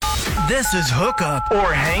This is Hook Up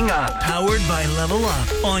or Hang Up, powered by Level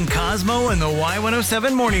Up on Cosmo and the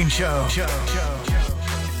Y107 Morning Show.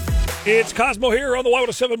 It's Cosmo here on the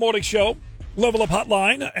Y107 Morning Show. Level Up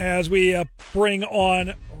Hotline as we bring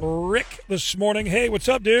on Rick this morning. Hey, what's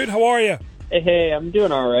up, dude? How are you? Hey, I'm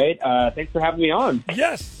doing all right. Thanks for having me on.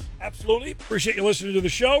 Yes, absolutely. Appreciate you listening to the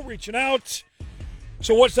show, reaching out.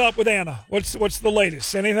 So what's up with Anna? What's the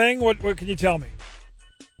latest? Anything? What can you tell me?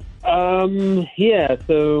 Yeah,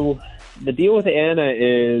 so the deal with Anna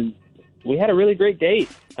is we had a really great date.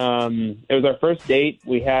 It was our first date.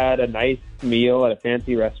 We had a nice meal at a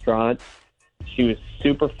fancy restaurant. She was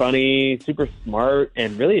super funny, super smart,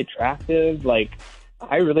 and really attractive. Like,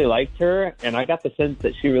 I really liked her, and I got the sense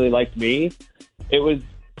that she really liked me. It was,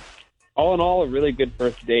 all in all, a really good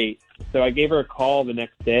first date. So I gave her a call the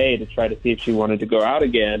next day to try to see if she wanted to go out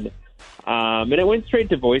again. And it went straight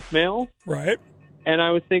to voicemail. Right. And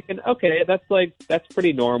I was thinking, okay, that's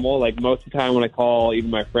pretty normal. Like, most of the time when I call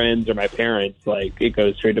even my friends or my parents, like, it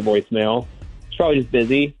goes straight to voicemail. She's probably just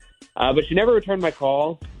busy. But she never returned my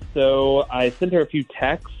call. So I sent her a few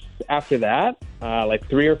texts after that, like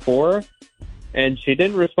 3 or 4, and she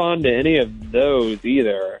didn't respond to any of those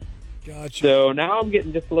either. Gotcha. So now I'm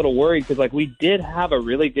getting just a little worried because, like, we did have a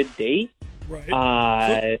really good date.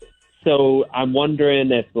 Right. So I'm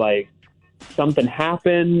wondering if, like, something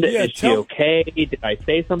happened. Yeah, Is she okay? Did I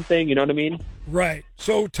say something? You know what I mean? Right.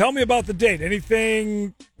 So tell me about the date.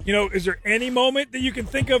 Anything, is there any moment that you can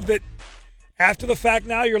think of that after the fact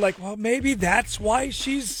now you're like, well, maybe that's why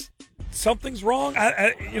something's wrong?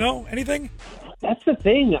 Anything? That's the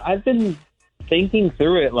thing. I've been thinking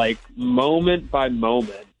through it, like, moment by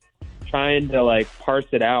moment, trying to, like, parse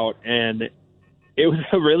it out. And it was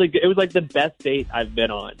it was like the best date I've been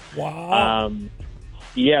on. Wow.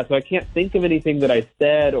 Yeah, so I can't think of anything that I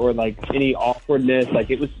said or, like, any awkwardness. Like,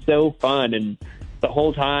 it was so fun, and the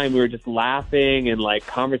whole time we were just laughing and, like,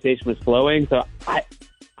 conversation was flowing. So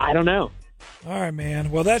I don't know. All right,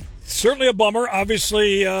 man. Well, that's certainly a bummer.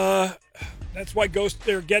 Obviously, that's why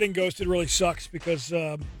getting ghosted really sucks because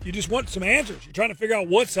you just want some answers. You're trying to figure out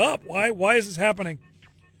what's up. Why is this happening?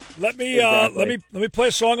 Let me play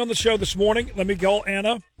a song on the show this morning. Let me call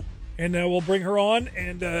Anna. And we'll bring her on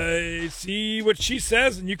and see what she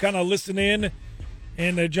says. And you kind of listen in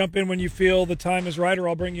and jump in when you feel the time is right, or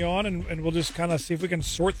I'll bring you on and we'll just kind of see if we can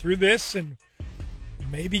sort through this and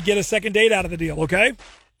maybe get a second date out of the deal, okay?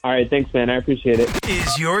 All right, thanks, man. I appreciate it.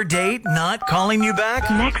 Is your date not calling you back?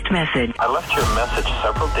 Next message. I left you a message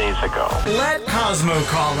several days ago. Let Cosmo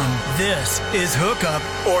call him. This is Hook Up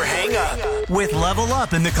or Hang Up with Level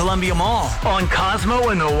Up in the Columbia Mall on Cosmo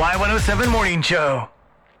and the Y107 Morning Show.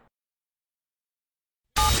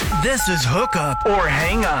 This is Hook Up or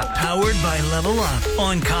Hang Up, powered by Level Up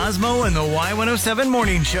on Cosmo and the Y107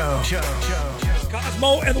 Morning Show.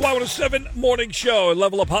 Cosmo and the Y107 Morning Show.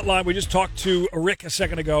 Level Up Hotline. We just talked to Rick a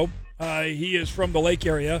second ago. He is from the Lake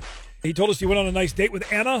area. He told us he went on a nice date with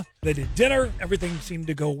Anna. They did dinner. Everything seemed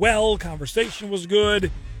to go well. Conversation was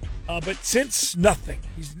good. But since nothing,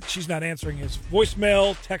 she's not answering his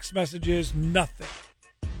voicemail, text messages, nothing.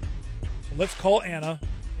 So let's call Anna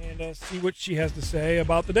and see what she has to say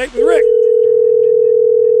about the date with Rick.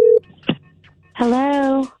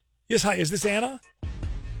 Hello. Yes, hi. Is this Anna?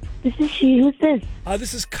 This is she. Who's this?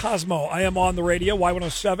 This is Cosmo. I am on the radio,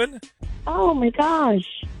 Y107. Oh, my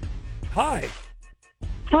gosh. Hi.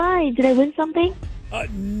 Hi. Did I win something?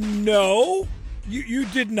 No, you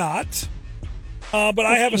did not. But okay.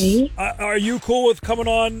 I have are you cool with coming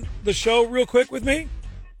on the show real quick with me?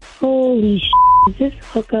 Holy Is this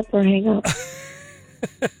Hook Up or Hang Up?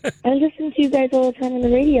 I listen to you guys all the time on the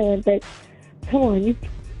radio, but come on,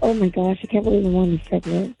 oh my gosh, I can't believe I'm on this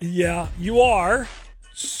segment. Yeah, you are.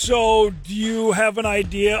 So, do you have an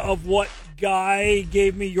idea of what guy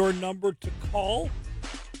gave me your number to call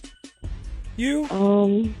you?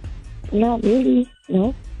 Not really,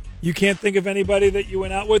 no. You can't think of anybody that you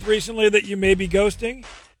went out with recently that you may be ghosting?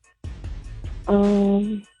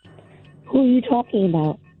 Who are you talking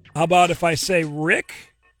about? How about if I say Rick?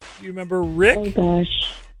 Do you remember Rick?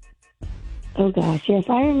 Oh gosh, yes,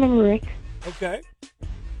 I remember Rick. Okay.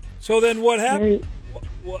 So then what happened?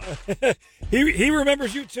 He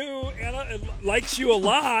remembers you too, Anna, and likes you a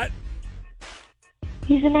lot.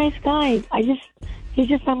 He's a nice guy. He's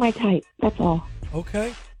just not my type, that's all.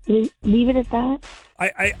 Okay. Leave it at that?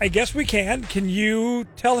 I guess we can. Can you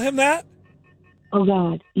tell him that? Oh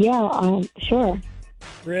God, yeah, sure.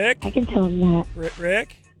 Rick? I can tell him that.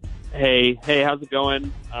 Rick? Hey, how's it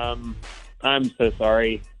going? I'm so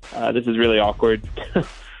sorry. This is really awkward.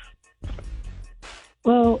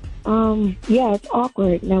 Well, yeah, it's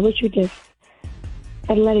awkward, and I wish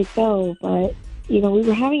I'd let it go, but we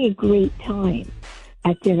were having a great time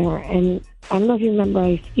at dinner, and I don't know if you remember, I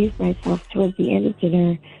excused myself towards the end of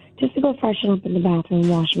dinner just to go freshen up in the bathroom,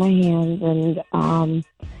 wash my hands, and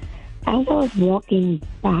as I was walking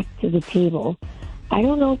back to the table, I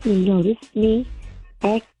don't know if you noticed me,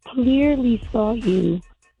 I clearly saw you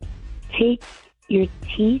take your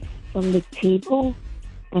teeth from the table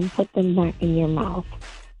and put them back in your mouth.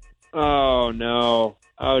 Oh, no.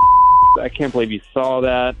 Oh, I can't believe you saw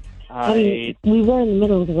that. I mean, we were in the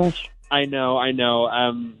middle of the restaurant. I know.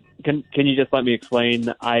 Can you just let me explain?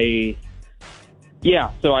 So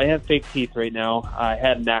I have fake teeth right now. I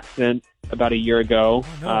had an accident about a year ago,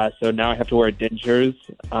 so now I have to wear dentures.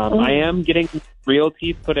 I am getting real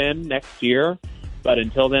teeth put in next year, but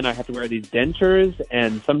until then I have to wear these dentures,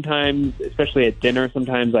 and sometimes, especially at dinner,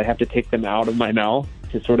 sometimes I have to take them out of my mouth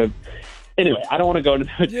to sort of... Anyway, I don't want to go into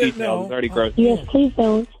those details. No. It's already gross. Yes, please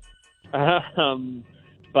don't.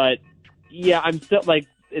 But, yeah, I'm still,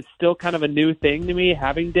 it's still kind of a new thing to me,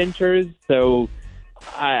 having dentures, so...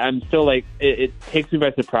 I'm still it takes me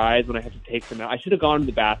by surprise when I have to take them out. I should have gone to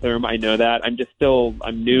the bathroom. I know that. I'm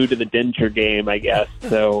new to the denture game, I guess.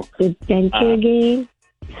 So the denture game?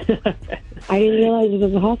 I didn't realize it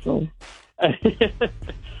was a hustle.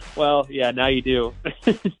 Well, yeah, now you do.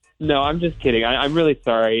 No, I'm just kidding. I'm really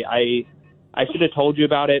sorry. I should have told you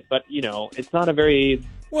about it, but it's not a very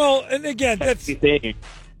and again, thing.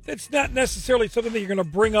 That's not necessarily something that you're going to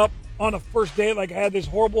bring up on a first date. Like, I had this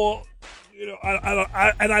horrible,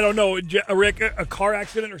 I don't know, Rick, a car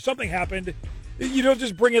accident or something happened. You don't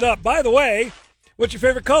just bring it up. By the way, what's your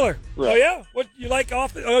favorite color? Right. Oh yeah, what you like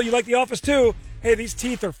Office? Oh, you like The Office too? Hey, these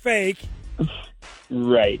teeth are fake.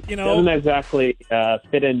 Right. Doesn't exactly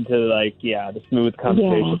fit into the smooth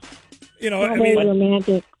conversation. Yeah. Very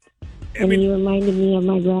romantic. You reminded me of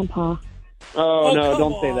my grandpa. Oh no!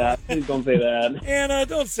 Don't say that. Please don't say that. Anna,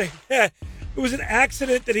 don't say that. It was an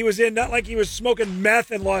accident that he was in, not like he was smoking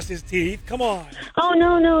meth and lost his teeth. Come on. Oh,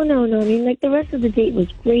 no. I mean, the rest of the date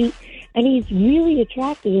was great, and he's really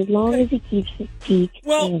attractive as long as he keeps his teeth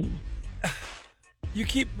in. You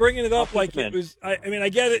keep bringing it up like it was... I mean, I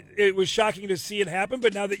get it. It was shocking to see it happen,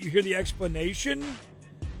 but now that you hear the explanation...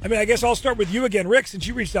 I mean, I guess I'll start with you again. Rick, since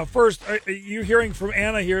you reached out first, are you hearing from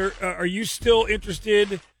Anna here? Are you still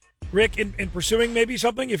interested, Rick, in pursuing maybe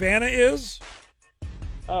something, if Anna is?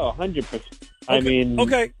 Oh, 100%. Okay. I mean...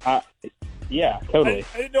 Okay. Yeah, totally.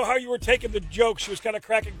 I didn't know how you were taking the joke. She was kind of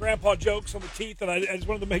cracking grandpa jokes on the teeth, and I just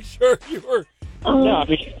wanted to make sure you were... No, I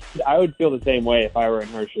mean, I would feel the same way if I were in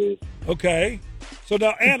her shoes. Okay. So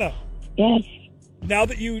now, Anna. Yes. Now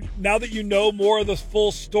that you know more of the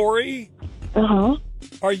full story... Uh-huh.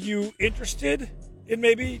 Are you interested in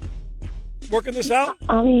maybe working this out?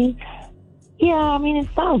 I mean,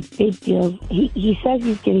 it's not a big deal. He says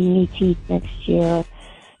he's getting new teeth next year.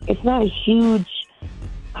 It's not a huge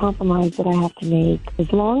compromise that I have to make.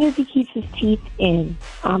 As long as he keeps his teeth in,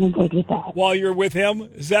 I'm good with that. While you're with him?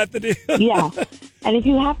 Is that the deal? Yeah. And if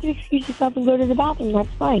you have to excuse yourself and go to the bathroom, that's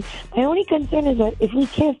fine. My only concern is that if we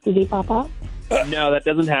kiss, do they pop out? No, that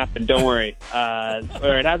doesn't happen. Don't worry.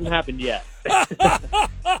 Or it hasn't happened yet.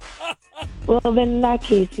 Well, then in that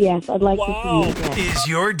case, yes, I'd like to see you again. Is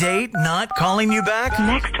your date not calling you back?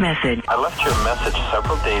 Next message. I left you a message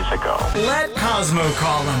several days ago. Let Cosmo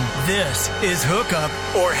call him. This is Hook Up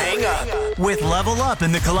or Hang Up with Level Up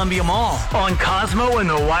in the Columbia Mall on Cosmo and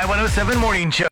the Y107 Morning Show.